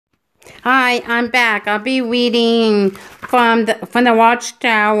Hi, I'm back. I'll be reading from the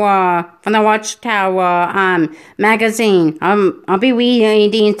Watchtower magazine. I'll be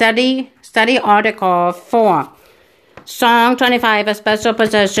reading study article 4. Song 25, a special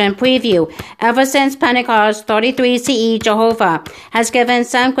possession preview. Ever since Pentecost 33 CE, Jehovah has given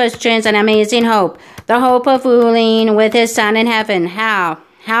some Christians an amazing hope. The hope of ruling with his Son in heaven. How,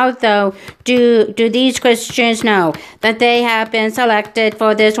 though, do these Christians know that they have been selected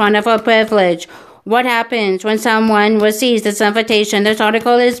for this wonderful privilege? What happens when someone receives this invitation? This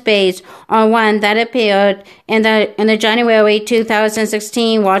article is based on one that appeared in the January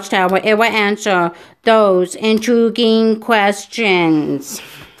 2016 Watchtower. It will answer those intriguing questions.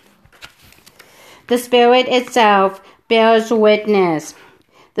 The Spirit itself bears witness.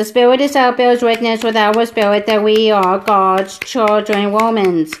 The Spirit itself bears witness with our spirit that we are God's children.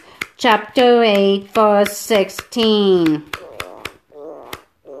 Romans chapter 8, verse 16.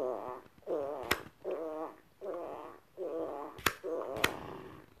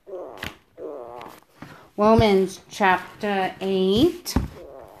 Romans chapter 8.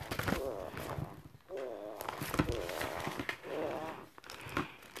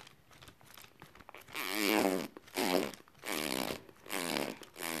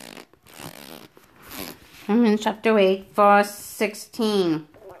 Romans chapter 8, verse 16.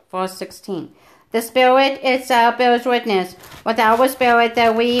 Verse 16. The Spirit itself bears witness with our spirit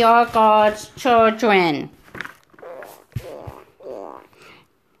that we are God's children.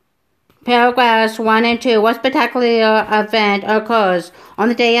 Paragraphs 1 and 2. What spectacular event occurs on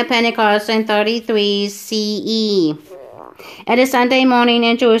the day of Pentecost in 33 CE? It is Sunday morning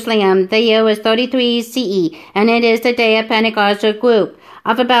in Jerusalem. The year is 33 CE, and it is the day of Pentecost. A group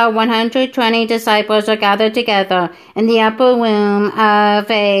of about 120 disciples are gathered together in the upper room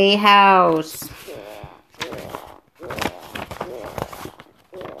of a house.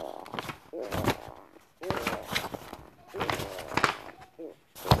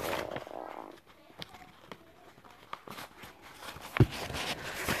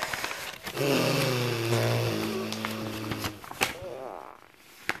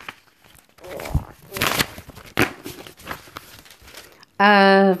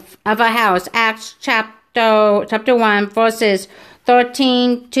 Of a house. Acts chapter 1, verses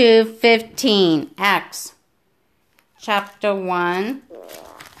 13 to 15. Acts chapter 1.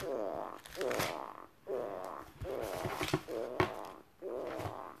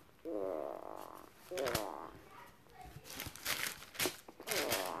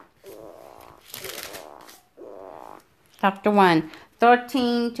 Chapter 1,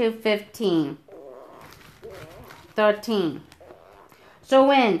 13 to 15. 13. So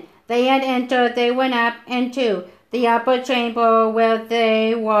when they had entered, they went up into the upper chamber where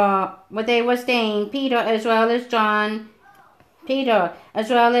they were staying. Peter as well as John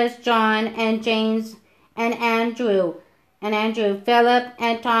and James and Andrew, Philip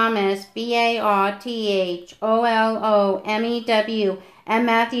and Thomas, Bartholomew, and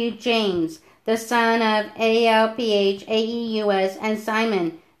Matthew, James, the son of Alphaeus, and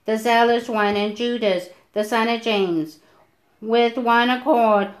Simon, the zealous one, and Judas, the son of James. With one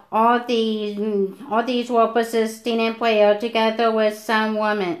accord, all these were persisting in prayer together with some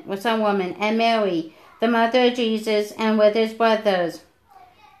woman, and Mary, the mother of Jesus, and with his brothers.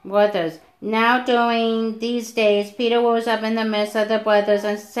 Now during these days, Peter rose up in the midst of the brothers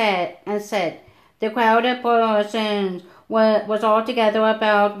and said, the crowd of persons was altogether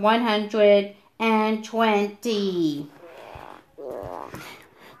about 120.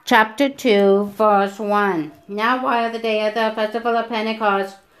 Chapter 2, verse 1. Now while the day of the festival of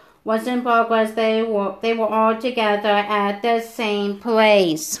Pentecost was in progress, they were all together at the same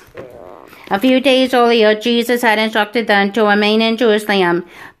place. A few days earlier, Jesus had instructed them to remain in Jerusalem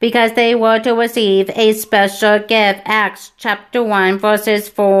because they were to receive a special gift. Acts chapter 1, verses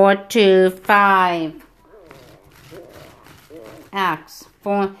 4 to 5. Acts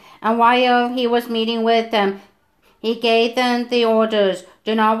 4. And while he was meeting with them, he gave them the orders,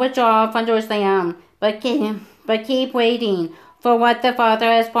 do not withdraw from Jerusalem, but keep waiting for what the Father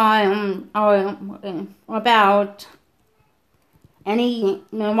has promised about. And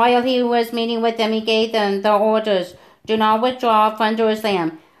while he was meeting with them, he gave them the orders, do not withdraw from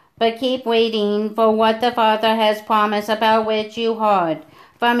Jerusalem, but keep waiting for what the Father has promised, about which you heard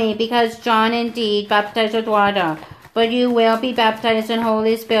from me, because John indeed baptized with water, but you will be baptized in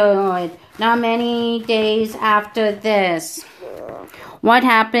Holy Spirit not many days after this. What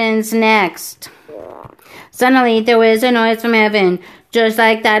happens next? Suddenly there is a noise from heaven, just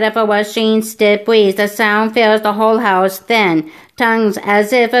like that of a rushing stiff breeze. The sound fills the whole house. Then tongues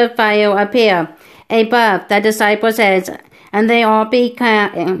as if of fire appear above the disciples' heads, and they all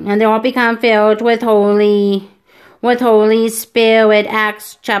become filled with Holy Spirit.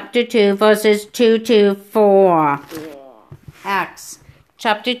 Acts chapter 2 verses 2 to 4. Acts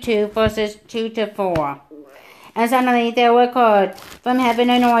chapter 2 verses 2 to 4. And suddenly there occurred from heaven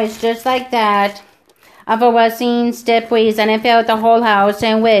a noise just like that of a rushing stiff breeze, and it filled the whole house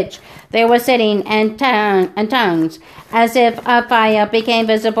in which they were sitting, and tongues, as if a fire, became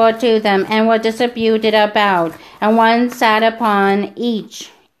visible to them, and were distributed about, and one sat upon each,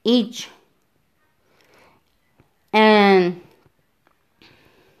 and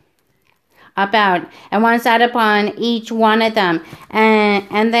one sat upon each one of them,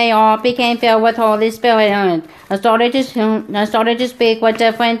 and they all became filled with Holy Spirit, and started to speak with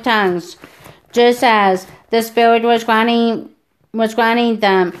different tongues, just as the Spirit was granting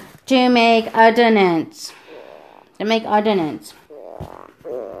them to make utterance.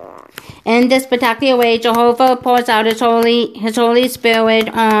 In this particular way, Jehovah pours out His Holy Spirit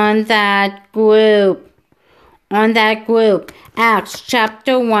on that group. Acts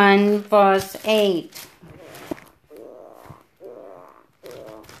chapter 1 verse 8.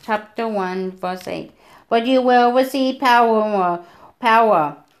 Chapter 1 verse 8. But you will receive power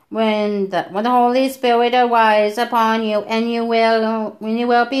when the Holy Spirit arrives upon you, and you will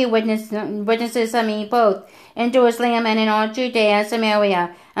be witnesses of me both in Jerusalem and in all Judea and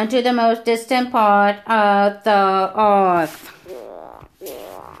Samaria, and to the most distant part of the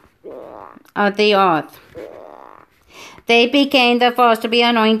earth. They became the first to be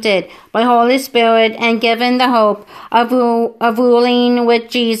anointed by Holy Spirit and given the hope of ruling with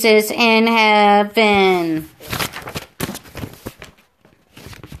Jesus in heaven.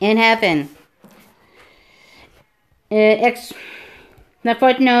 The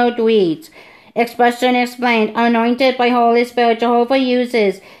footnote reads, expression explained, anointed by Holy Spirit. Jehovah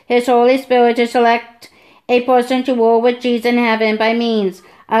uses His Holy Spirit to select a person to rule with Jesus in heaven. By means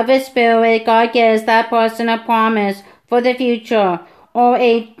of His Spirit, God gives that person a promise for the future, or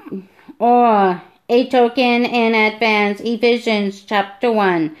a token in advance. Ephesians chapter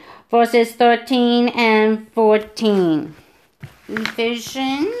 1, verses 13 and 14.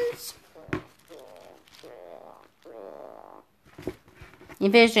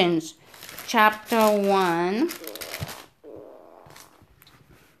 Ephesians chapter 1,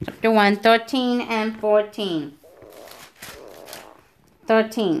 13 and 14.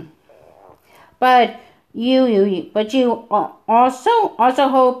 13. But you also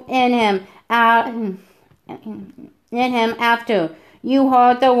hope in Him after you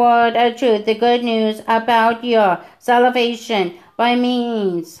heard the word of truth, the good news about your salvation. By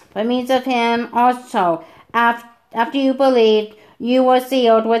means of Him also, after you believed, you were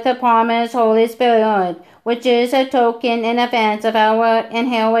sealed with the promised Holy Spirit, which is a token in advance of our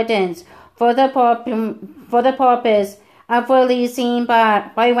inheritance, for the purpose of releasing by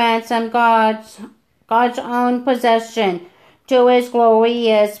ransom God's own possession to His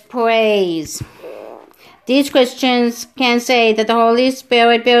glorious praise. These Christians can say that the Holy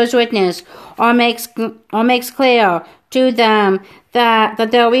Spirit bears witness or makes clear to them that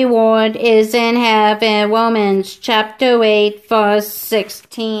their reward is in heaven. Romans chapter 8 verse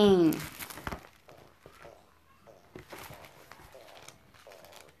 16.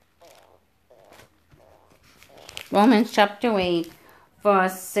 Romans chapter 8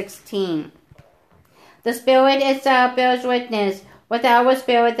 verse 16. The Spirit itself bears witness with our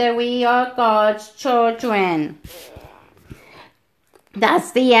spirit that we are God's children.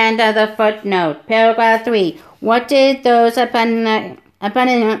 That's the end of the footnote. Paragraph 3. What did those at Pentecost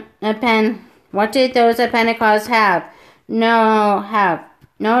have? No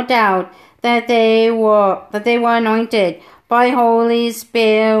doubt that they were anointed by Holy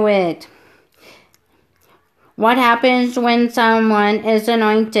Spirit. What happens when someone is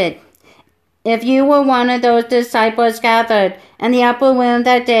anointed? If you were one of those disciples gathered in the upper room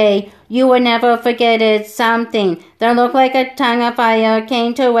that day, you would never forget it. Something that looked like a tongue of fire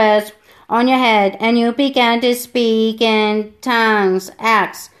came to rest on your head, and you began to speak in tongues.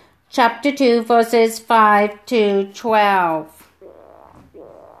 Acts chapter 2 verses 5 to 12.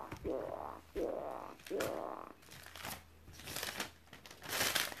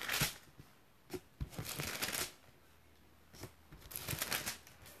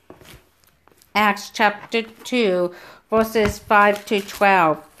 Acts chapter 2 verses 5 to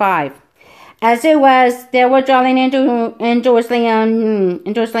 12. 5. As it was, there were dwelling in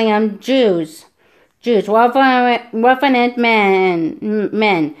Jerusalem Jews, refinite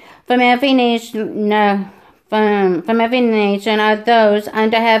men from every nation of those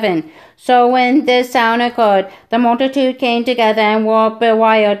under heaven. So when this sound occurred, the multitude came together and were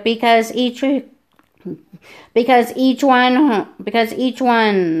bewildered, because each because each one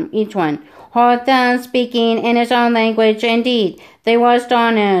heard them speaking in his own language. Indeed, they were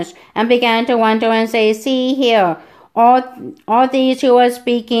astonished and began to wonder and say, "See here, all these who are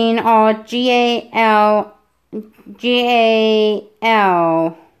speaking are Galileans,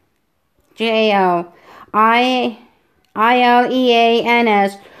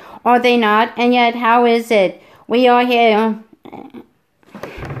 are they not? And yet how is it we are here?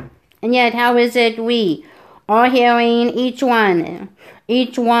 And yet how is it we are hearing each one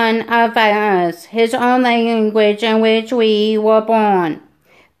of us his own language in which we were born?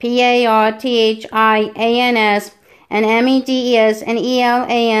 Parthins and Medes and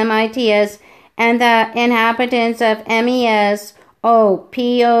Elamits and the inhabitants of Mes,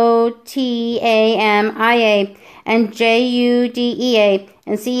 Potamia and Judea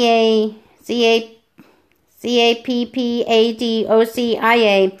and Cappadocia,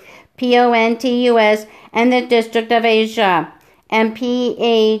 Pontus and the district of Asia, and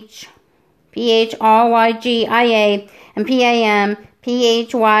Phrygia and Pamphylia,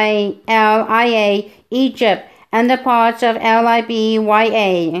 Egypt, and the parts of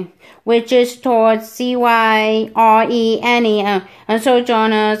Libya, which is towards Cyrene, and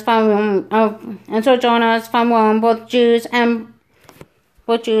sojourners from Rome, both Jews and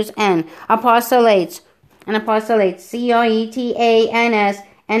apostolates, Cretans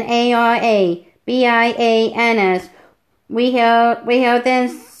and Arabians. We hear them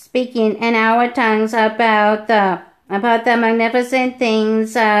speaking in our tongues about the magnificent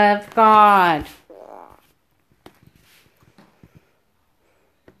things of God.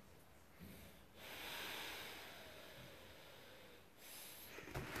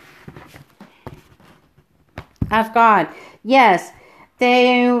 Of God. Yes,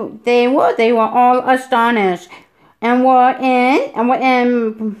 they were all astonished and were in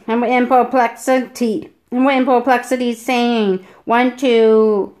perplexity, saying one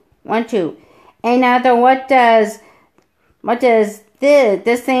to another, what does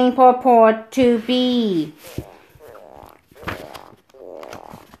this thing purport to be?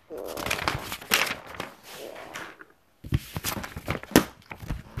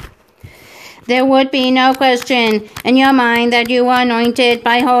 There would be no question in your mind that you are anointed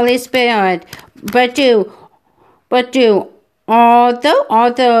by Holy Spirit, but do all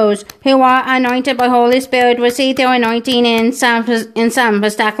those who are anointed by Holy Spirit receive their anointing in some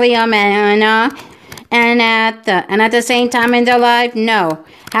particular manner, and at the same time in their life? No.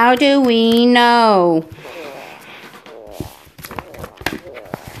 How do we know?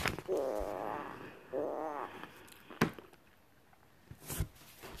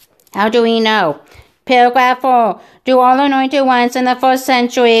 How do we know? Paragraph 4. Do all anointed ones in the first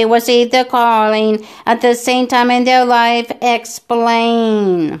century receive the calling at the same time in their life?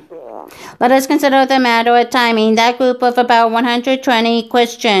 Explain. Let us consider the matter of timing. That group of about 120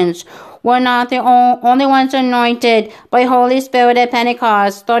 Christians were not the only ones anointed by Holy Spirit at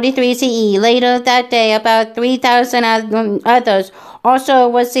Pentecost, 33 CE. Later that day, about 3,000 others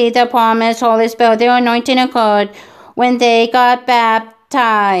also received the promised Holy Spirit. Their anointing occurred when they got baptized.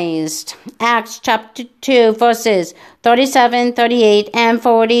 Acts chapter 2 verses 37, 38, and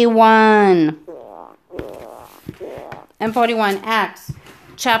 41. Acts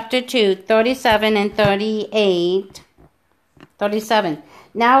chapter 2, 37 and 38. 37.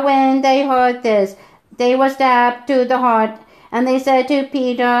 Now when they heard this, they were stabbed to the heart, and they said to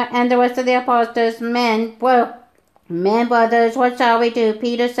Peter and the rest of the apostles, Men, brothers, what shall we do?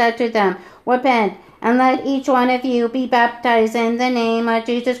 Peter said to them, Repent, and let each one of you be baptized in the name of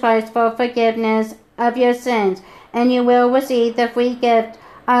Jesus Christ for forgiveness of your sins, and you will receive the free gift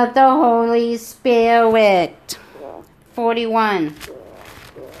of the Holy Spirit. 41.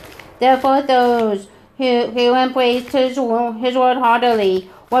 Therefore those who embraced his word heartily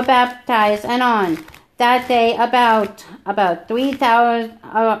were baptized, and on that day about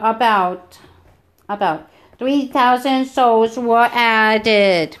 3,000 souls were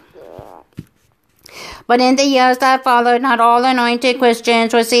added. But in the years that followed, not all anointed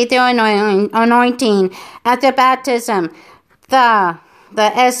Christians received their anointing at their baptism. The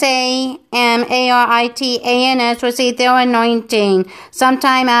Samaritans received their anointing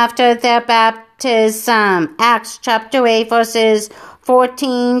sometime after their baptism. Acts chapter 8 verses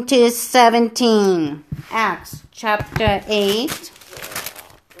 14 to 17. Acts chapter 8.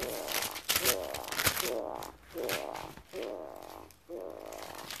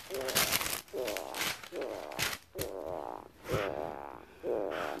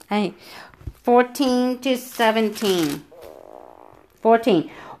 Hey, 14 to 17. 14.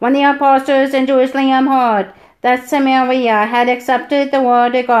 When the apostles in Jerusalem heard that Samaria had accepted the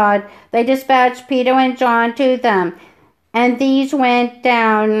word of God, they dispatched Peter and John to them. And these went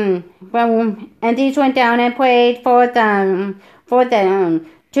down and prayed for them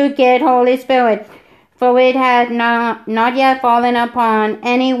to get Holy Spirit, for it had not yet fallen upon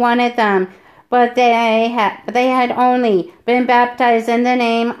any one of them, but they had only been baptized in the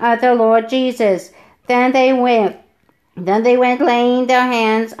name of the Lord Jesus. Then they went laying their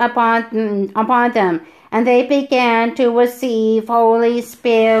hands upon them, and they began to receive Holy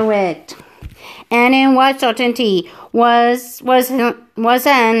Spirit. And in what certainty was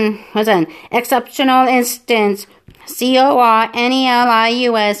an exceptional instance.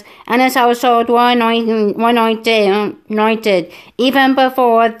 Cornelius and his household were anointed even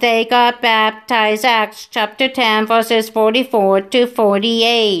before they got baptized. Acts chapter 10 verses 44 to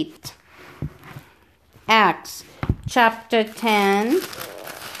 48. Acts chapter 10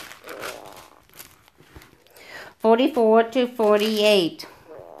 44 to 48.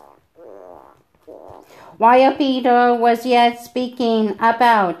 While Peter was yet speaking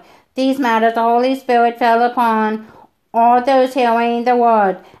about these matters, the Holy Spirit fell upon all those hearing the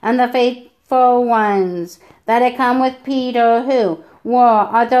word, and the faithful ones that had come with Peter, who were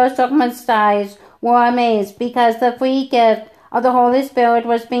other circumcised, were amazed, because the free gift of the Holy Spirit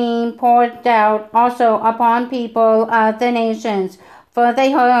was being poured out also upon people of the nations. For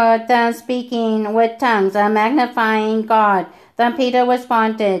they heard them speaking with tongues and magnifying God. Then Peter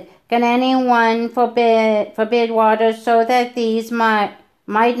responded, "Can anyone forbid water so that these might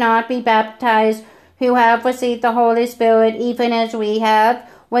not be baptized who have received the Holy Spirit even as we have?"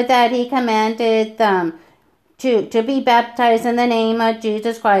 With that he commanded them to be baptized in the name of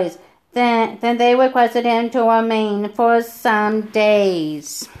Jesus Christ. Then they requested him to remain for some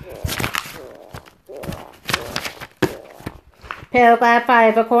days. Paragraph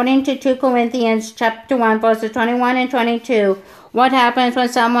 5. According to 2 Corinthians chapter 1 verses 21 and 22, what happens when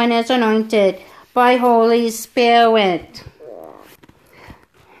someone is anointed by Holy Spirit?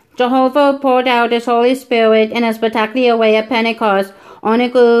 Jehovah poured out his Holy Spirit in a spectacular way at Pentecost on a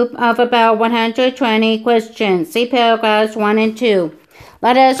group of about 120 Christians. See paragraphs 1 and 2.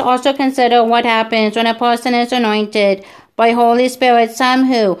 Let us also consider what happens when a person is anointed by Holy Spirit. Some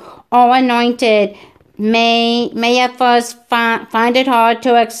who are anointed may at first find it hard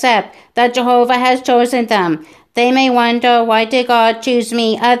to accept that Jehovah has chosen them. They may wonder, why did God choose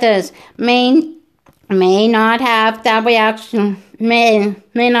me? Others may not have that reaction. May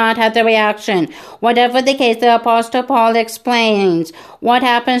not have the reaction. Whatever the case, the Apostle Paul explains what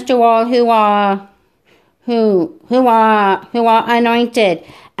happens to all who are anointed.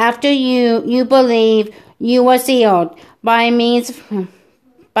 After you believe, you were sealed by means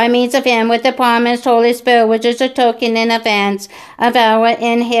of him with the promised Holy Spirit, which is a token in advance of our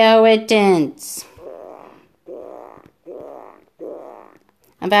inheritance.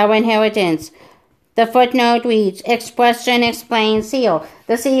 The footnote reads, expression explains seal.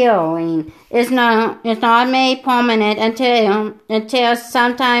 The sealing is not made permanent until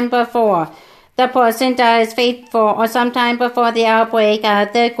sometime before the person dies faithful, or sometime before the outbreak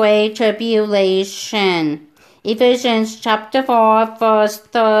of the Great Tribulation. Ephesians chapter 4 verse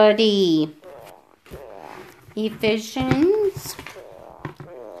 30.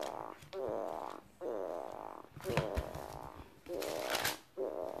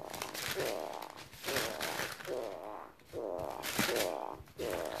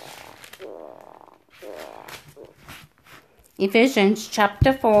 Ephesians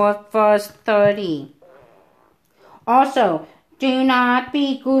chapter 4 verse 30. Also, do not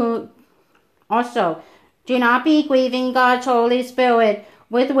be grieving God's Holy Spirit,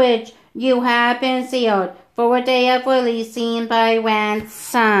 with which you have been sealed for a day of releasing by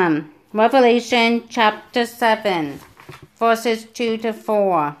ransom. Revelation chapter 7 verses 2 to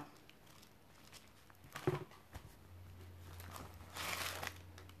 4.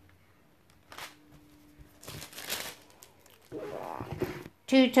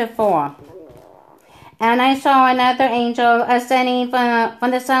 And I saw another angel ascending from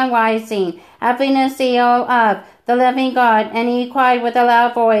the sun rising, having a seal of the living God, and he cried with a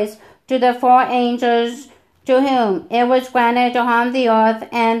loud voice to the 4 angels to whom it was granted to harm the earth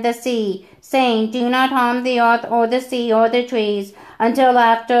and the sea, saying, do not harm the earth or the sea or the trees, until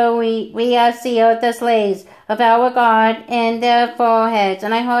after we have sealed the slaves of our God in their foreheads.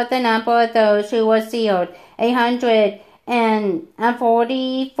 And I heard the number of those who were sealed,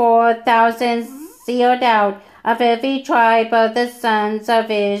 144,000 sealed out of every tribe of the sons of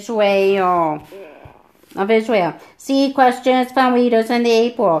Israel. See questions from readers in the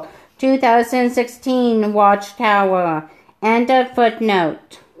April 2016 Watchtower. End of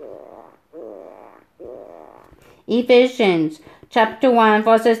footnote. Ephesians chapter 1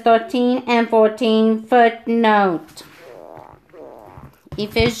 verses 13 and 14 footnote.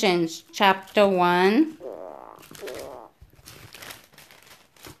 Ephesians chapter 1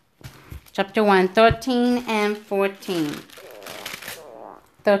 13 and 14.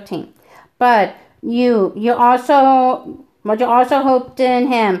 13. But you also hoped in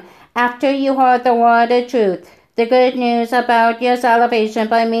him after you heard the word of truth, the good news about your salvation.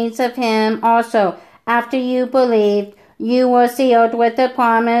 By means of him also, after you believed, you were sealed with the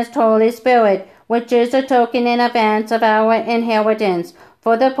promised Holy Spirit, which is a token in advance of our inheritance,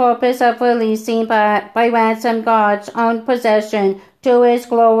 for the purpose of releasing by ransom God's own possession to his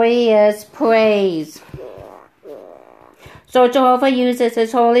glorious praise. So Jehovah uses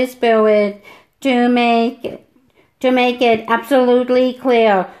his Holy Spirit to make it absolutely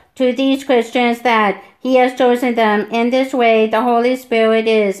clear to these Christians that he has chosen them. In this way, the Holy Spirit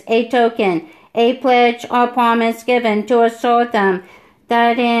is a token, a pledge or promise given to assure them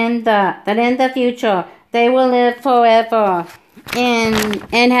that in the future they will live forever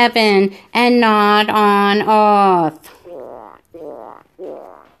in heaven and not on earth.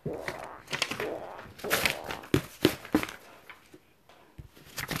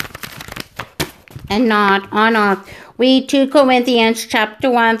 And not on earth. Read 2 Corinthians chapter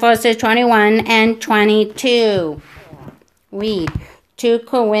 1 verses 21 and 22. Read 2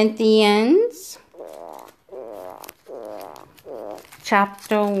 Corinthians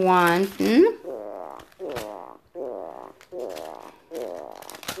chapter 1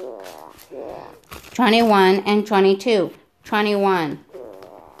 21 and 22. 21.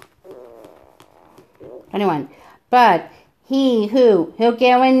 But he who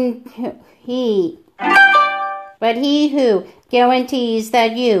guarantees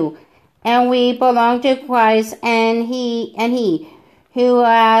that you and we belong to Christ, and he who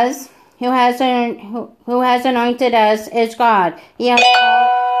has anointed us is God. He has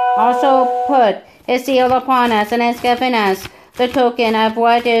also put his seal upon us and has given us the token of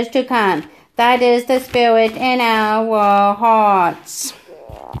what is to come. That is the Spirit in our hearts.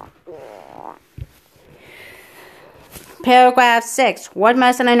 Paragraph 6. What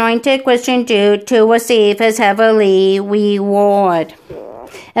must an anointed Christian do to receive his heavenly reward?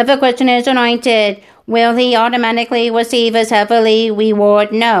 If a Christian is anointed, will he automatically receive his heavenly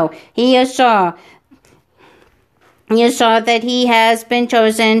reward? No. He is sure that he has been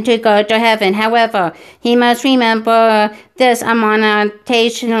chosen to go to heaven. However, he must remember this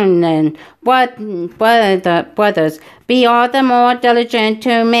admonition. Brothers, be all the more diligent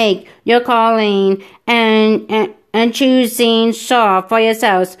to make your calling and choosing sure for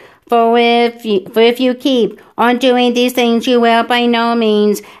yourselves. For if you keep on doing these things, you will by no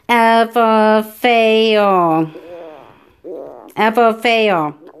means ever fail.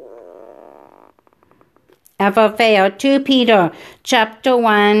 2 Peter chapter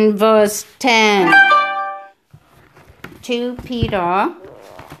 1 verse 10. 2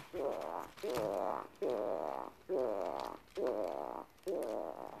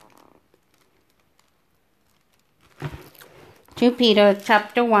 Peter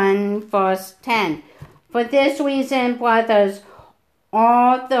chapter 1 verse 10. For this reason, brothers,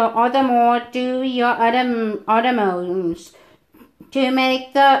 all the more do your uttermost to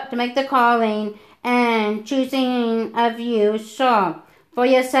make the calling and choosing of you sure for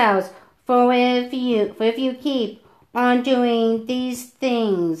yourselves. For if you keep on doing these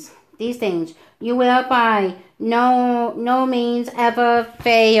things, you will by no means ever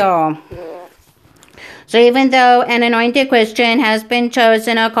fail. So even though an anointed Christian has been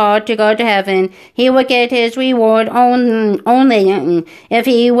chosen or called to go to heaven, he will get his reward only if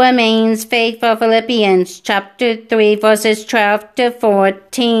he remains faithful. Philippians chapter 3 verses 12 to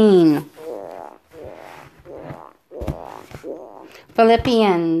 14.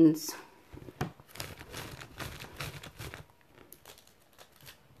 Philippians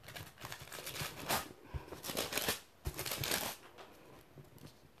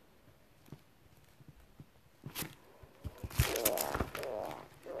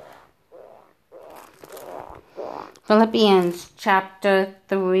chapter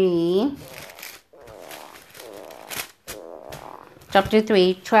 3,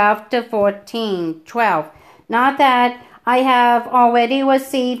 12 to 14. 12. Not that I have already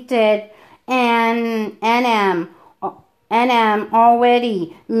received it and am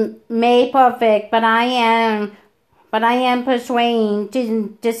already made perfect, but I am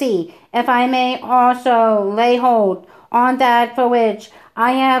persuaded to see if I may also lay hold on that for which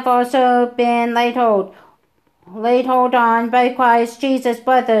I have also been laid hold on by Christ Jesus.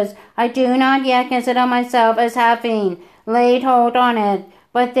 Brothers, I do not yet consider myself as having laid hold on it,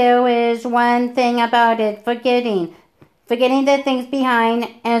 But there is one thing about it, forgetting the things behind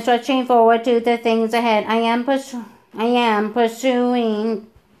and stretching forward to the things ahead. I am pursuing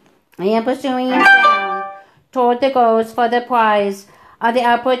down toward the goals for the prize of the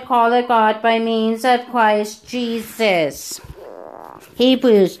upward call of God by means of Christ Jesus.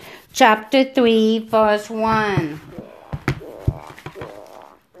 Hebrews chapter 3 verse 1.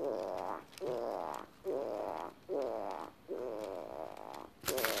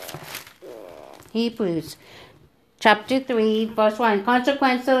 Hebrews chapter 3 verse 1.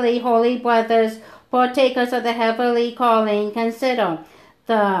 Consequently, holy brothers, partakers of the heavenly calling, consider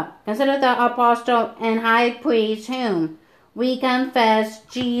the apostle and high priest whom we confess,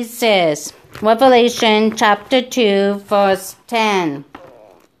 Jesus. Revelation chapter 2 verse 10.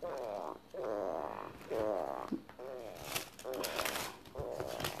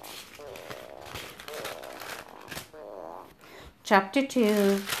 Chapter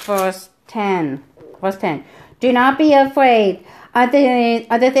 2 verse 10. Do not be afraid of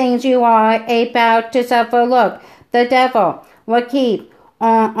the things you are about to suffer. Look, the devil will keep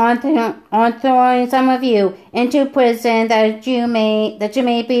on throwing some of you into prison that you may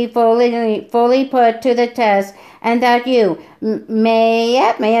be fully put to the test, and that you may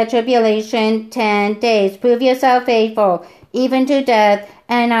have tribulation 10 days. Prove yourself faithful even to death,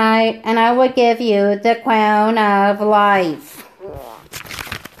 and I will give you the crown of life.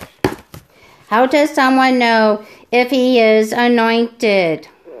 How does someone know if he is anointed?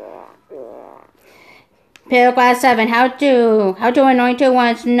 Paragraph 7. How do anointed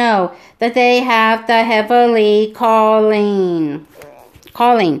ones know that they have the heavenly calling?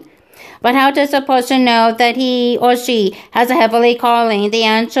 But how does a person know that he or she has a heavenly calling? The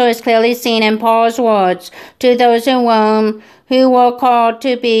answer is clearly seen in Paul's words to those in Rome who were called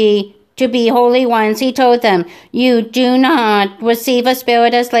to be holy ones. He told them, "You do not receive a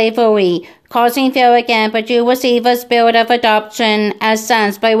spirit of slavery, causing fear again, but you receive a spirit of adoption as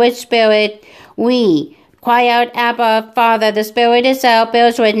sons, by which spirit we cry out, Abba, Father." The Spirit itself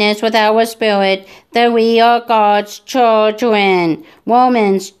bears witness with our spirit that we are God's children.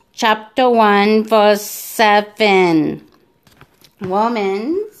 Romans chapter 1 verse 7.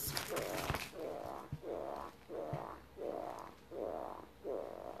 Romans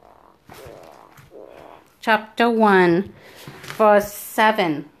chapter 1 verse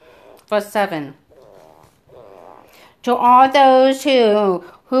 7. To all those who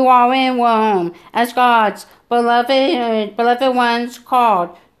are in Rome as God's beloved ones, called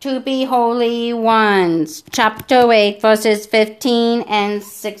to be holy ones. Chapter 8 verses 15 and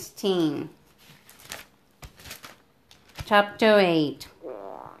 16. Chapter 8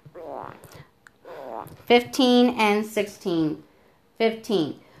 15 and 16.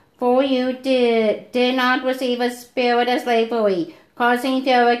 15. For you did not receive a spirit of slavery, causing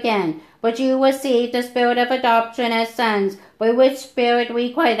fear again, but you received the spirit of adoption as sons, by which spirit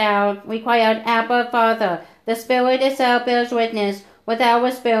we cry out, Abba, Father. The Spirit itself bears witness with our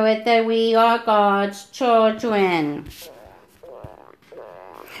spirit that we are God's children.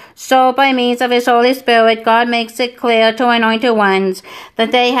 So, by means of His Holy Spirit, God makes it clear to anointed ones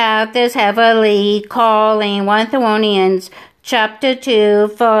that they have this heavenly calling. 1 Thessalonians chapter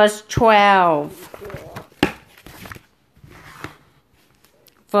 2, verse 12.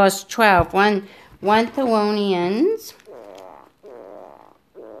 Verse 12. 1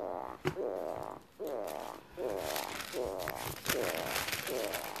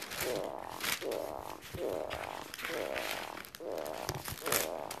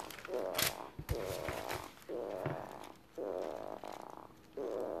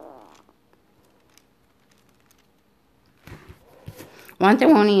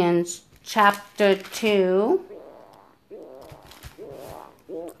 Thessalonians chapter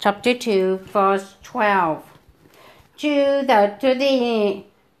 2, verse 12. To the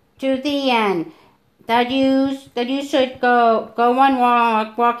end that you should go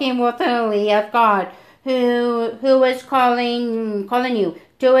on walking worthily of God, who is calling you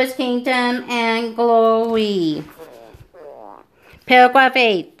to His kingdom and glory. Paragraph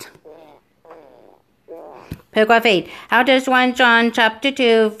 8. How does 1 John chapter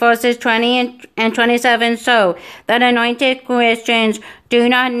 2 verses 20 and 27 show that anointed Christians do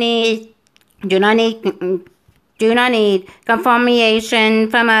not need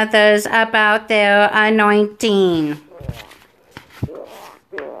confirmation from others about their anointing?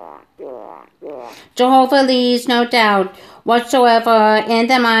 Jehovah leaves no doubt whatsoever in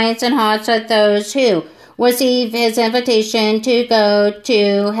the minds and hearts of those who receive His invitation to go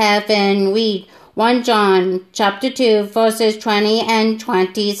to heaven. Read 1 John chapter 2 verses 20 and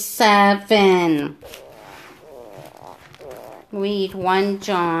 27. read 1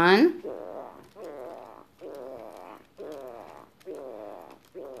 John.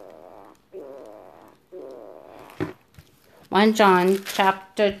 1 John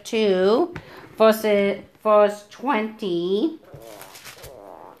chapter 2, verse 20.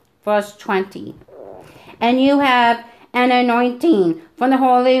 Verse 20. And you have an anointing from the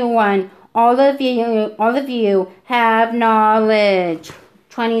Holy One. All of you have knowledge.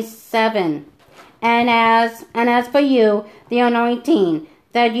 27. And as for you, the anointing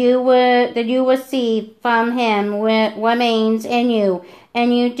that you receive from him remains in you,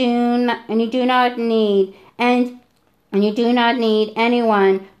 and you do not need anyone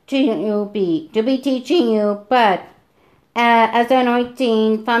to be teaching you, but as the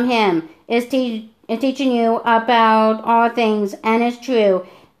anointing from him is teaching you about all things, and is true,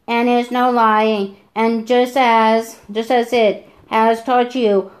 and is no lying, and just as it has taught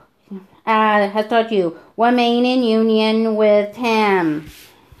you, remain in union with him.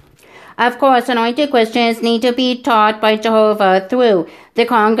 Of course, anointed Christians need to be taught by Jehovah through the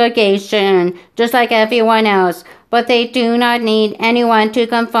congregation, just like everyone else, but they do not need anyone to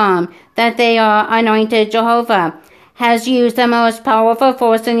confirm that they are anointed. Jehovah has used the most powerful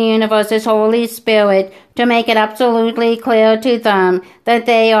force in the universe, His Holy Spirit, to make it absolutely clear to them that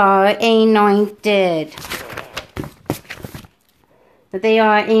they are anointed. They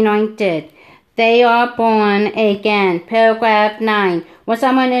are born again. Paragraph 9. When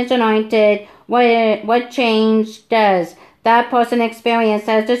someone is anointed, what change does that person experience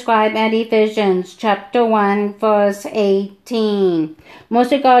as described at Ephesians chapter 1, verse 18?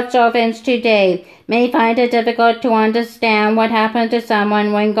 Most of God's servants today may find it difficult to understand what happens to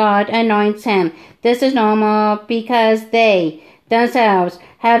someone when God anoints him. This is normal because they themselves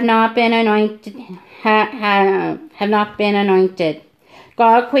have not been anointed.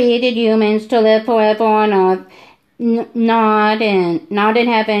 God created humans to live forever on earth, not in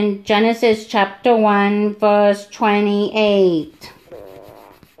heaven. Genesis chapter 1, verse 28.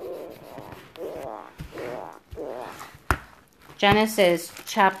 Genesis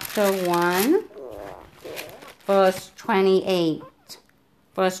chapter 1, verse 28.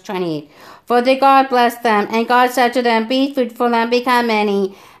 Verse 28. For the God blessed them, and God said to them, Be fruitful and become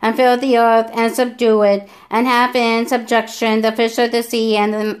many, and fill the earth and subdue it, and have in subjection the fish of the sea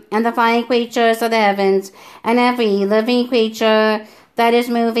and the flying creatures of the heavens, and every living creature that is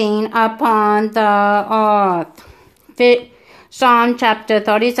moving upon the earth. Psalm chapter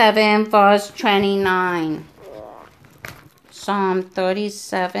 37, verse 29. Psalm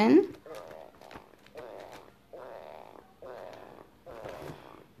 37.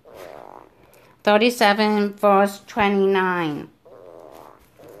 Verse 29.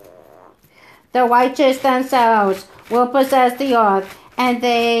 The righteous themselves will possess the earth, and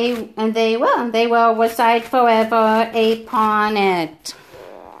they will reside forever upon it.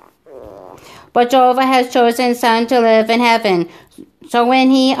 But Jehovah has chosen some to live in heaven. So when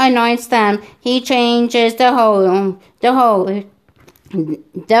he anoints them, he changes the whole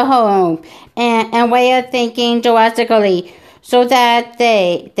and way of thinking drastically, so that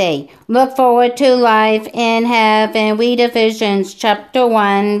they look forward to life in heaven. Read Ephesians chapter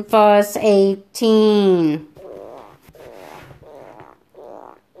 1, verse 18.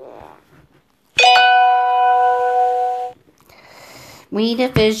 Read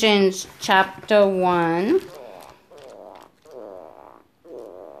Ephesians chapter 1.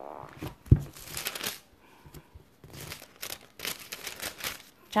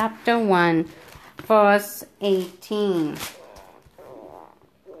 Chapter 1, verse 18.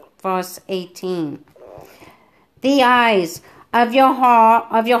 Verse 18. The eyes of your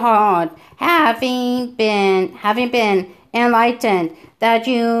heart having been enlightened, that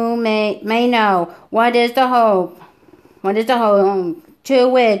you may know what is the hope to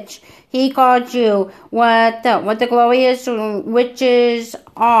which he called you, what the glorious riches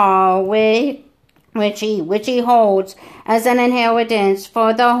are, which he holds as an inheritance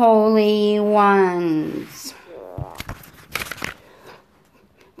for the holy ones.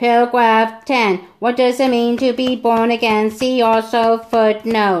 Paragraph 10. What does it mean to be born again? See also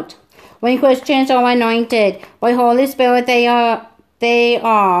footnote. When Christians are anointed by Holy Spirit, they are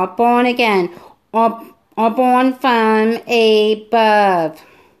born again, or born from above.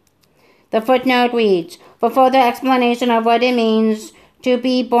 The footnote reads, for further explanation of what it means to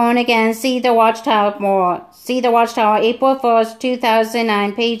be born again, see the Watchtower, April 1st,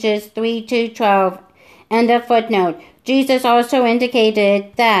 2009, pages 3 to 12. End of footnote. Jesus also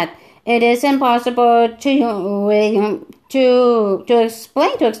indicated that it is impossible to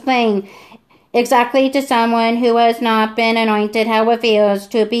explain exactly to someone who has not been anointed how it feels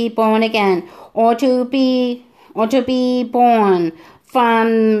to be born again, or to be or to be born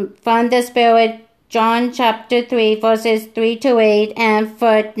from the Spirit. John chapter 3 verses 3 to 8 and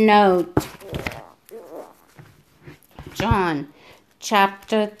footnote. John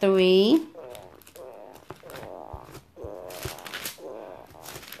chapter 3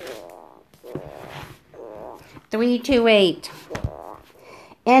 3 to 8.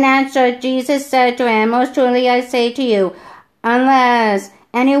 In answer, Jesus said to him, Most truly I say to you, unless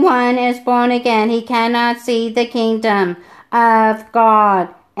anyone is born again, he cannot see the kingdom of God.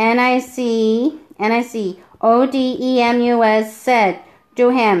 Nicodemus said to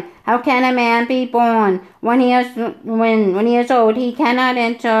him, How can a man be born when he is old? He cannot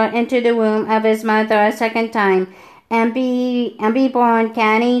enter into the womb of his mother a second time and be born,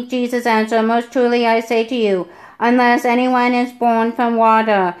 can he? Jesus answered, Most truly I say to you, unless anyone is born from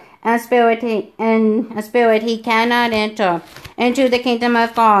water and spirit, he cannot enter into the kingdom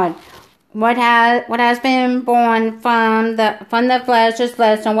of God. What has been born from the flesh is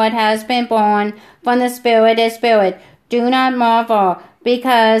flesh, and what has been born from the Spirit is spirit. Do not marvel,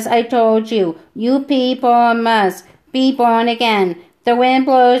 because I told you, you people must be born again. The wind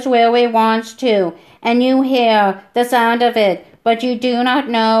blows where it wants to, and you hear the sound of it, but you do not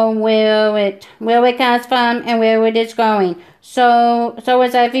know where it comes from and where it is going. So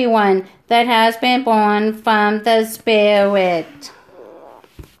is everyone that has been born from the Spirit.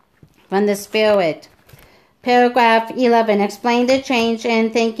 From the Spirit. Paragraph 11. Explain the change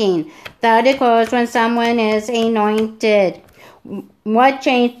in thinking that occurs when someone is anointed. What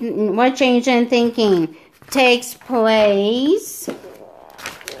change in thinking takes place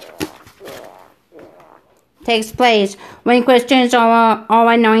when Christians are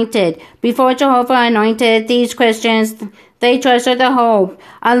anointed? Before Jehovah anointed these Christians, they trusted the hope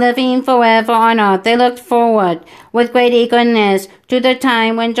of living forever on earth. They looked forward with great eagerness to the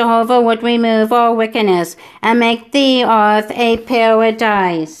time when Jehovah would remove all wickedness and make the earth a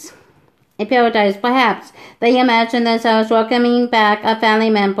paradise. Perhaps they imagined themselves welcoming back a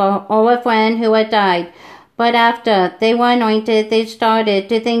family member or a friend who had died. But after they were anointed, they started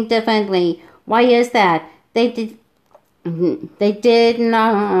to think differently. Why is that? They did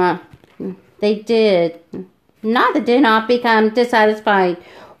not become dissatisfied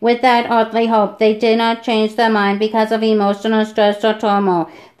with that earthly hope. They did not change their mind because of emotional stress or turmoil.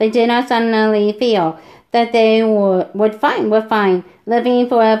 They did not suddenly feel that they would find living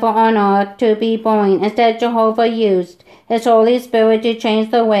forever on earth to be boring. Instead, Jehovah used His Holy Spirit to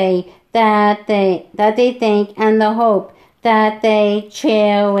change the way that they think and the hope that they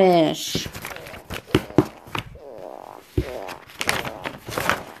cherish.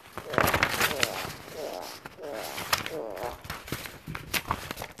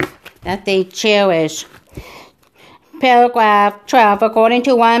 Paragraph 12. According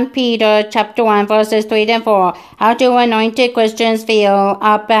to 1 Peter chapter 1 verses 3 and 4, how do anointed Christians feel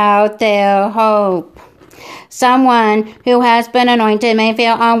about their hope? Someone who has been anointed may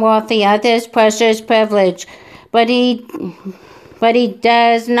feel unworthy of this precious privilege, but he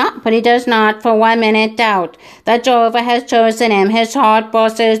does not for 1 minute doubt that Jehovah has chosen him. His heart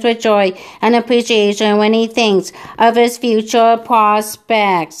bursts with joy and appreciation when he thinks of his future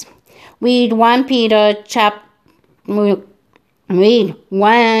prospects. Read 1 Peter chapter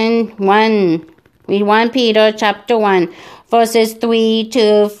 1 verses 3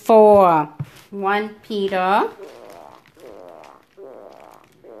 to 4. 1 Peter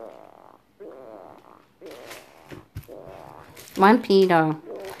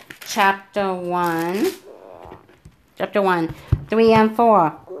chapter 1 3 and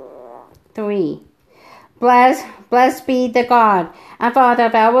 4. 3. Blessed be the God and Father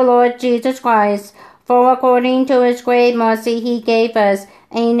of our Lord Jesus Christ, for according to His great mercy He gave us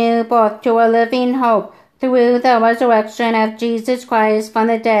a new birth to a living hope through the resurrection of Jesus Christ from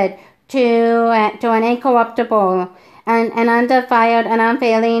the dead to an incorruptible and undefiled and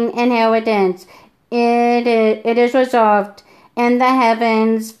unfailing inheritance. It is reserved in the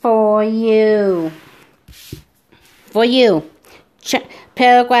heavens for you.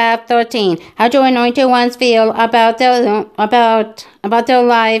 Paragraph 13. How do anointed ones feel about their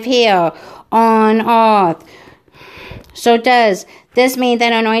life here on earth? So does this mean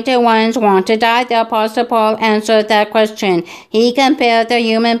that anointed ones want to die? The Apostle Paul answered that question. He compared the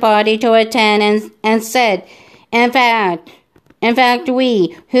human body to a tent and said, In fact,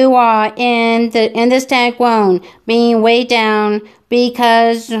 we who are in this tent groan, being weighed down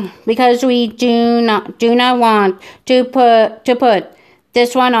because we do not want to put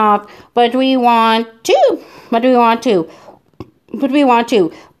this one off, but we want to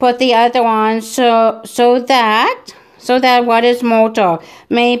put the other on, so what is mortal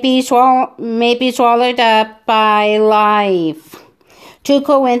may be swallowed up by life. 2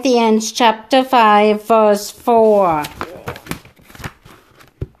 Corinthians chapter 5 verse 4.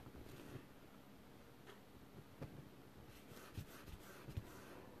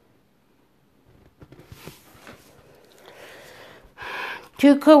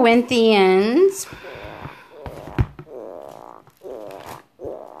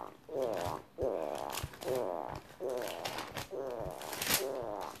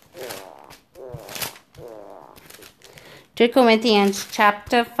 Two Corinthians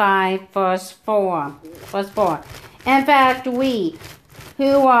chapter 5 verse 4. In fact, we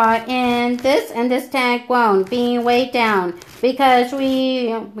who are in this tank won't be weighed down because we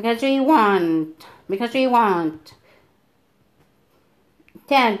want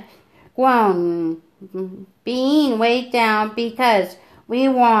 10 won't being weighed down because we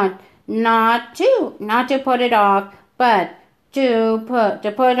want not to put it off, but to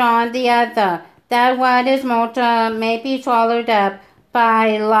put on the other, that what is mortal may be swallowed up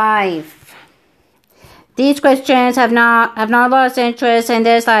by life. These Christians have not lost interest in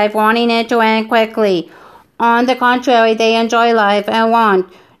this life, wanting it to end quickly. On the contrary, they enjoy life and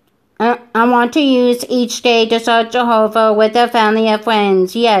want to use each day to serve Jehovah with a family of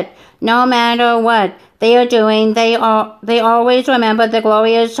friends. Yet, no matter what they are doing, they always remember the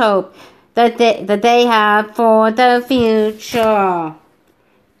glorious hope that they have for the future.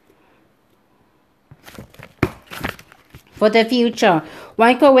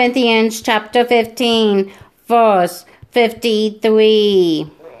 1 Corinthians chapter 15, verse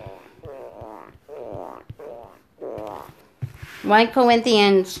 53. 1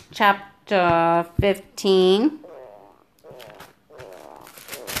 Corinthians chapter 15.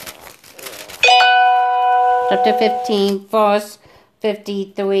 Chapter 15, verse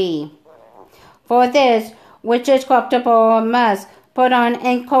 53. For this which is corruptible must put on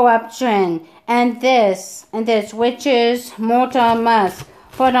incorruption, and this which is mortal must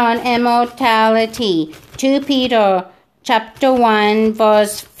put on immortality. 2 Peter chapter 1,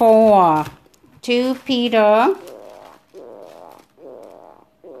 verse 4. 2 Peter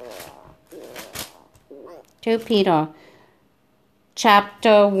chapter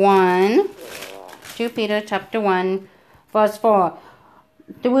 1, verse 4.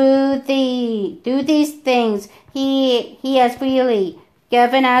 Through these things he has freely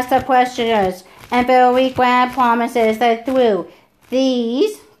given us the precious and very grand promises, that through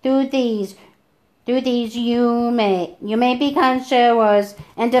these you may become sharers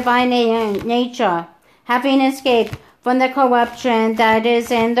in divine nature, having escaped from the corruption that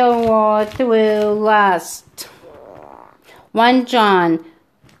is in the world through lust. 1 John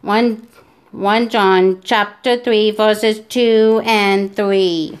chapter 3 verses 2 and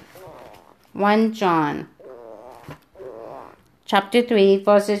 3. 1 John chapter 3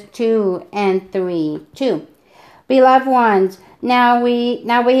 verses 2 and 3. 2. Beloved ones, now we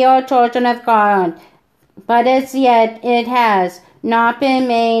are children of God, but as yet it has not been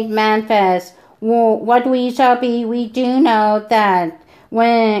made manifest what we shall be. We do know that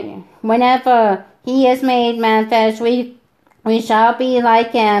whenever he is made manifest, we shall be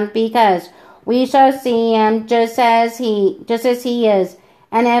like him, because we shall see him just as he is.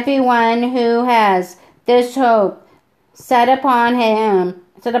 And everyone who has this hope set upon him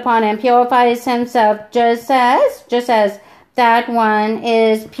purifies himself just as that one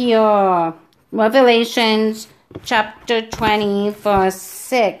is pure. Revelations chapter 20 verse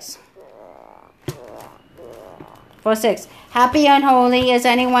 6. Verse 6. Happy and holy is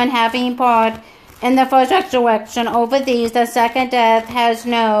anyone having part in the first resurrection. Over these the second death has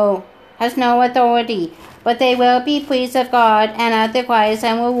no authority, but they will be priests of God and of the Christ,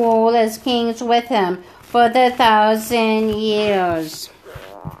 and will rule as kings with him for the 1,000 years.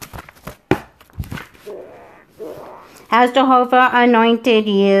 Has Jehovah anointed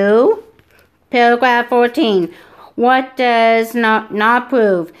you? Paragraph 14. What does not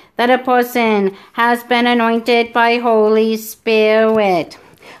prove that a person has been anointed by Holy Spirit?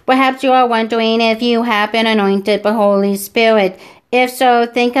 Perhaps you are wondering if you have been anointed by Holy Spirit. If so,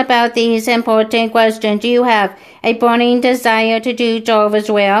 think about these important questions. Do you have a burning desire to do Jehovah's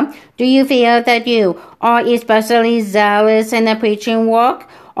will? Do you feel that you are especially zealous in the preaching work?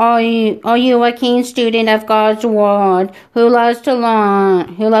 Are you a keen student of God's Word who loves to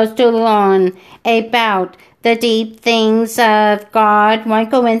learn about the deep things of God? 1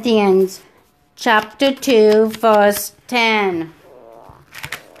 Corinthians chapter 2 verse 10.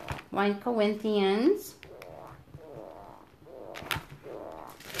 1 Corinthians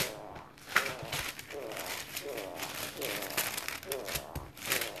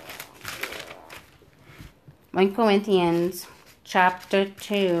 1 Corinthians chapter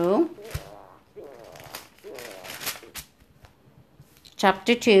 2.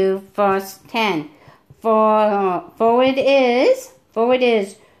 Chapter 2, verse 10. For it is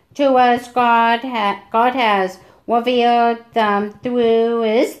to us God has revealed them through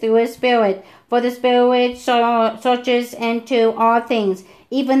His Spirit. For the Spirit searches into all things,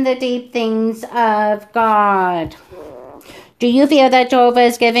 even the deep things of God. Do you feel that Jehovah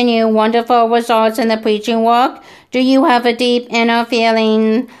has given you wonderful results in the preaching work? Do you have a deep inner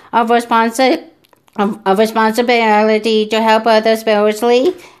feeling of responsibility to help others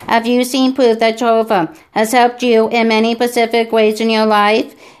spiritually? Have you seen proof that Jehovah has helped you in many specific ways in your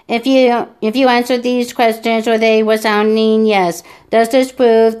life? If you answered these questions or they were sounding yes, does this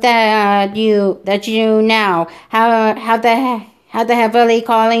prove that you now have the heavenly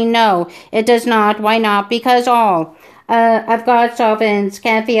calling? No, it does not. Why not? Because all of God's servants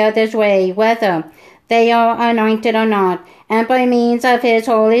can feel this way, whether they are anointed or not. And by means of His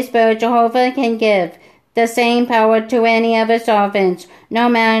Holy Spirit, Jehovah can give the same power to any of His servants, no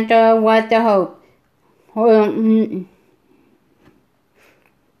matter what the hope.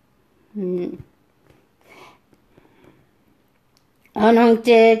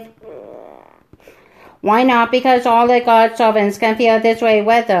 Anointed. Why not? Because all of God's servants can feel this way,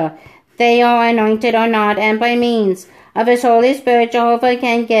 whether they are anointed or not. And by means of His Holy Spirit, Jehovah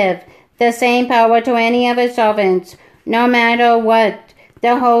can give the same power to any of His servants, no matter what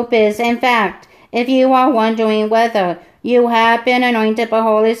the hope is. In fact, if you are wondering whether you have been anointed by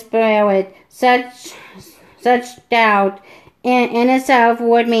Holy Spirit, such doubt in itself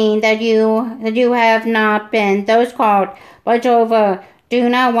would mean that you have not been. Those called by Jehovah do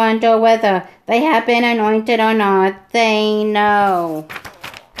not wonder whether they have been anointed or not. They know.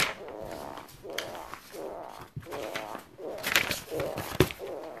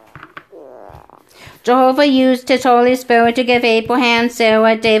 Jehovah used His Holy Spirit to give Abraham,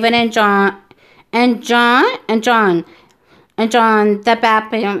 Sarah, David, and John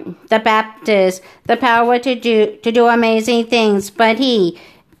the Baptist the power to do amazing things, but He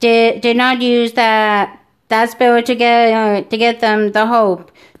did not use that spirit to get them the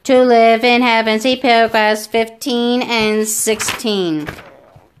hope to live in heaven. See paragraphs 15 and 16.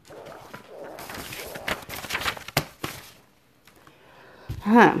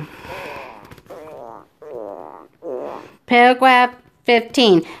 Paragraph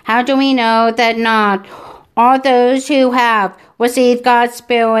 15. How do we know that not all those who have received God's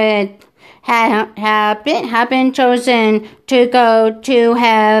Spirit have been chosen to go to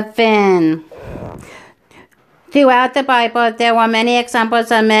heaven? Throughout the Bible, there are many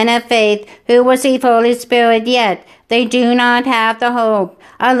examples of men of faith who received Holy Spirit, yet they do not have the hope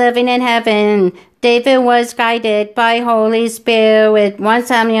of living in heaven. David was guided by Holy Spirit. 1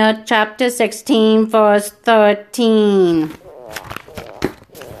 Samuel chapter 16, verse 13.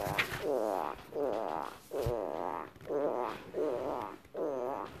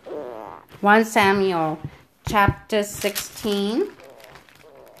 One Samuel chapter 16.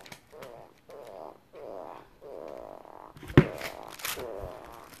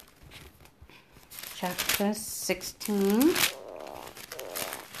 Chapter 16.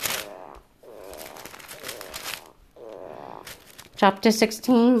 Chapter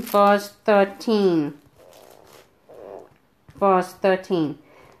 16, verse 13. Verse 13.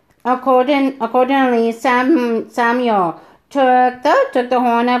 Accordingly, Samuel took the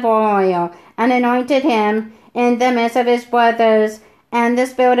horn of oil and anointed him in the midst of his brothers, and the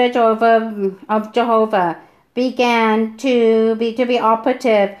Spirit of Jehovah began to be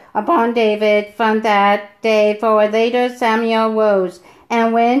operative upon David from that day forward. Later, Samuel rose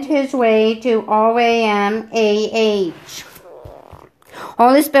and went his way to Ramah.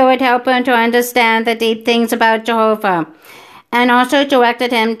 Holy Spirit helped him to understand the deep things about Jehovah, and also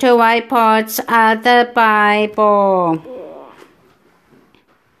directed him to write parts of the Bible.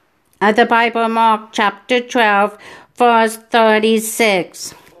 Mark chapter 12, verse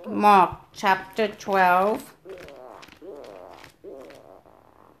 36. Mark chapter 12.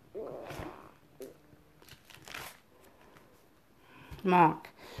 Mark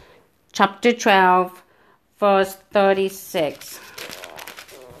chapter 12, verse 36.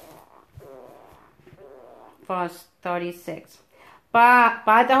 Verse 36.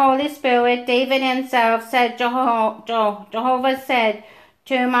 By the Holy Spirit, David himself said, Jehovah said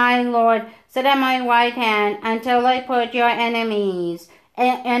to my Lord, sit at my right hand until I put your enemies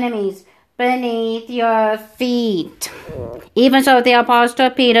beneath your feet. Even so, the Apostle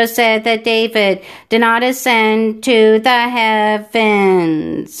Peter said that David did not ascend to the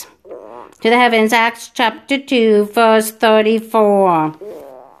heavens. Acts chapter 2, verse 34.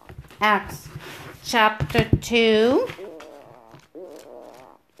 Acts chapter 2.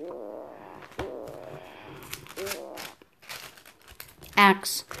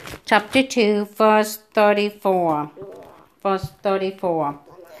 Acts chapter 2, verse 34. Verse 34.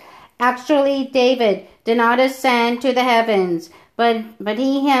 Actually, David did not ascend to the heavens, but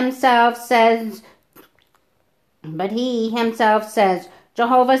he himself says,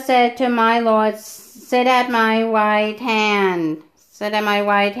 Jehovah said to my Lord, sit at my right hand. Sit at my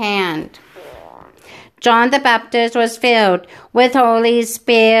right hand. John the Baptist was filled with Holy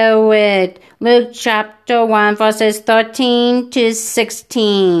Spirit. Luke chapter 1, verses 13 to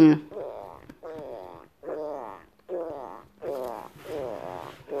 16.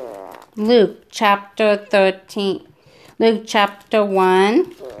 Luke chapter 13. Luke chapter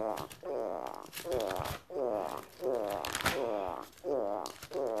 1.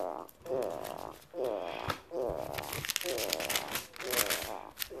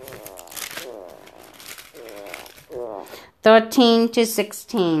 Thirteen to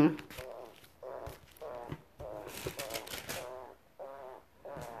 16.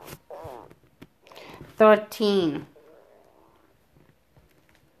 Thirteen.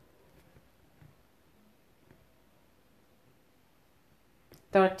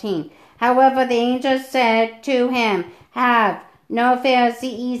 However, the angel said to him, have no fear,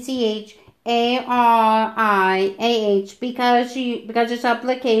 Zechariah, because your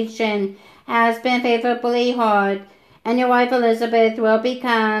supplication has been favorably heard, and your wife Elizabeth will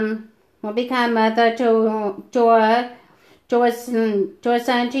become mother to a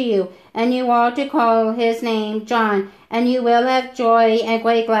son to you, and you are to call his name John, and you will have joy and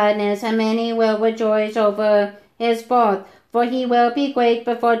great gladness, and many will rejoice over his birth. For he will be great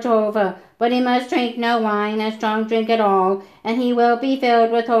before Jehovah, but he must drink no wine and strong drink at all, and he will be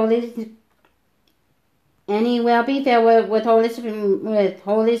filled with Holy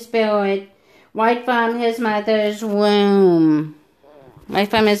Spirit, right from his mother's womb. Right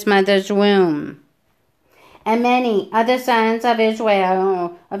from his mother's womb. And many other sons of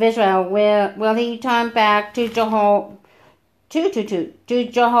Israel will he turn back to Jehovah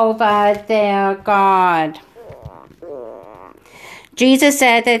their God. Jesus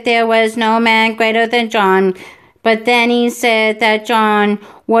said that there was no man greater than John, but then he said that John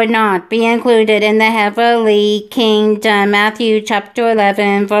would not be included in the heavenly kingdom. Matthew chapter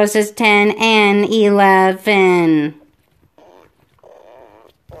 11, verses 10 and 11.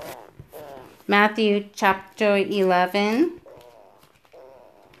 Matthew chapter 11.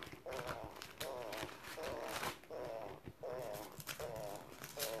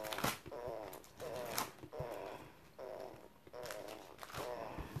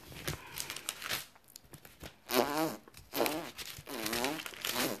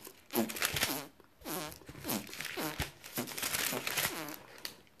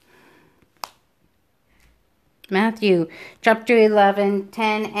 Matthew chapter 11,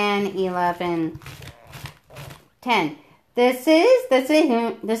 10 and 11. 10. This is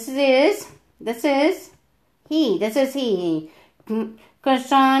he,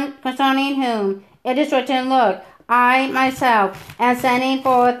 concerning whom it is written, look, I myself am sending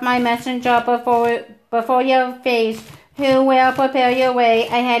forth my messenger before your face, who will prepare your way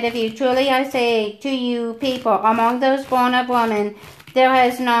ahead of you. Truly I say to you, people, among those born of woman, there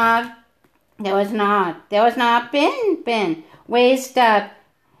has not been raised up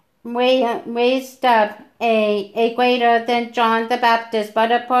a greater than John the Baptist,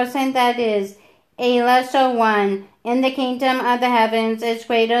 but a person that is a lesser one in the kingdom of the heavens is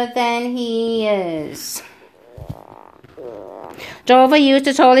greater than he is. Jehovah used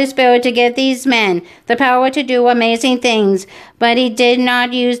his Holy Spirit to give these men the power to do amazing things, but he did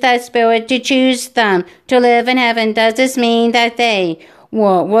not use that Spirit to choose them to live in heaven. Does this mean that they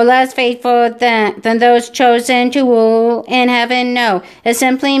were less faithful than those chosen to rule in heaven? No. It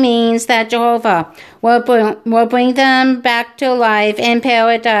simply means that Jehovah will bring them back to life in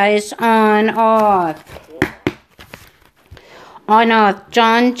paradise on earth.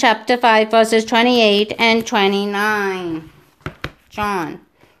 John chapter 5, verses 28 and 29. John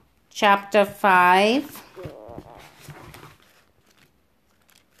chapter 5.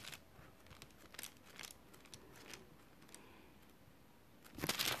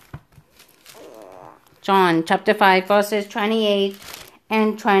 John chapter 5, verses 28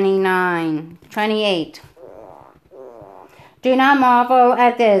 and 29. 28. Do not marvel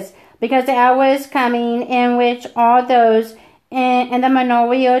at this, because the hour is coming in which all those in the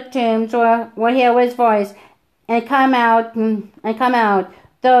manorial tombs will hear his voice and come out,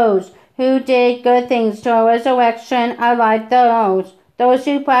 those who did good things to a resurrection of life, those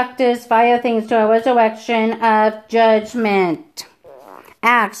who practice vile things to a resurrection of judgment.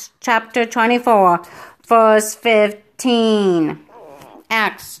 Acts chapter 24, verse 15.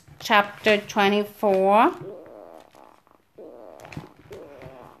 Acts chapter 24,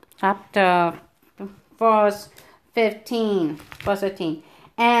 verse 15.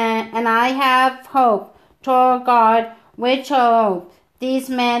 And I have hope toward God, which hope these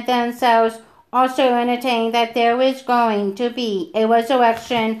men themselves also entertain that there is going to be a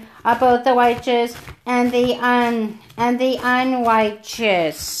resurrection of both the righteous and the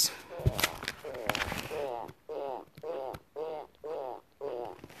unrighteous.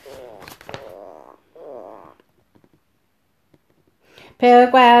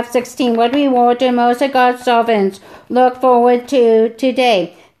 Paragraph 16. What reward do most of God's servants look forward to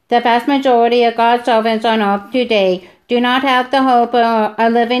today? The vast majority of God's servants on earth today do not have the hope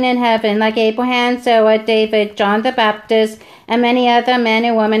of living in heaven like Abraham, Sarah, David, John the Baptist, and many other men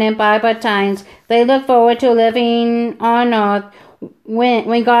and women in Bible times. They look forward to living on earth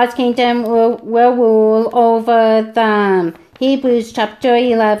when God's kingdom will rule over them. Hebrews chapter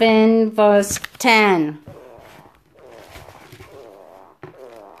 11, verse 10.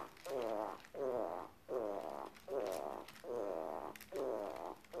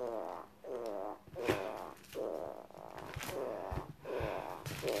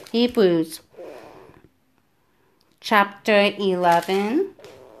 Hebrews chapter 11,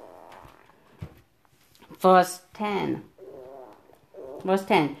 verse 10.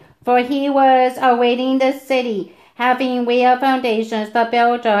 For he was awaiting the city, having real foundations, the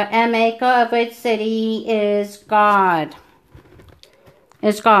builder and maker of which city is God.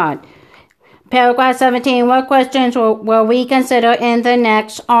 Paragraph 17. What questions will we consider in the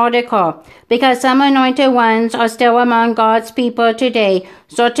next article? Because some anointed ones are still among God's people today,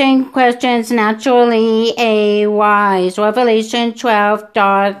 certain questions naturally arise. Revelation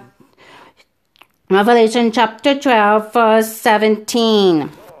chapter 12, verse 17.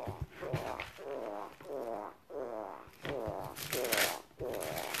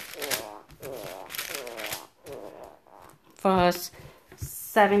 Verse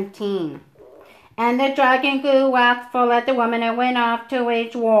 17. And the dragon grew wrathful at the woman and went off to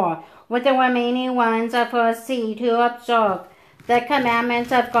wage war with the remaining ones of her seed who observe the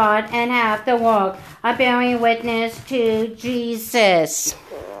commandments of God and have the work of bearing witness to Jesus.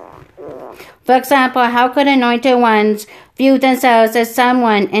 For example, how could anointed ones view themselves as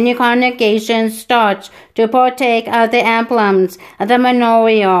someone in your congregation starts to partake of the emblems of the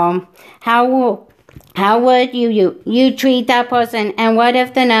memorial? How would you treat that person? And what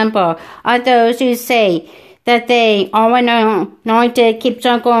if the number of those who say that they are anointed keeps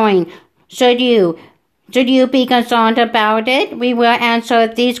on going? Should you be concerned about it? We will answer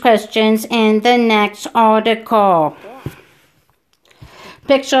these questions in the next article.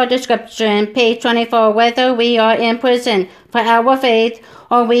 Picture description, page 24. Whether we are in prison for our faith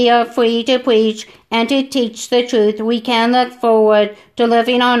or we are free to preach and to teach the truth, we can look forward to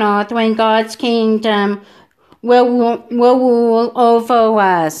living on earth when God's kingdom will rule over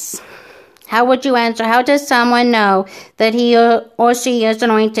us. How would you answer? How does someone know that he or she is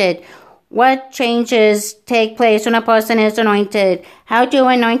anointed? What changes take place when a person is anointed? How do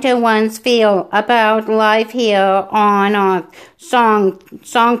anointed ones feel about life here on earth? Song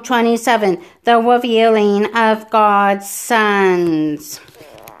 27, the revealing of God's sons.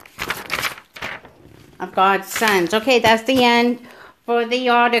 Okay, that's the end for the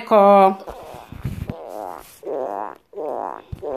article.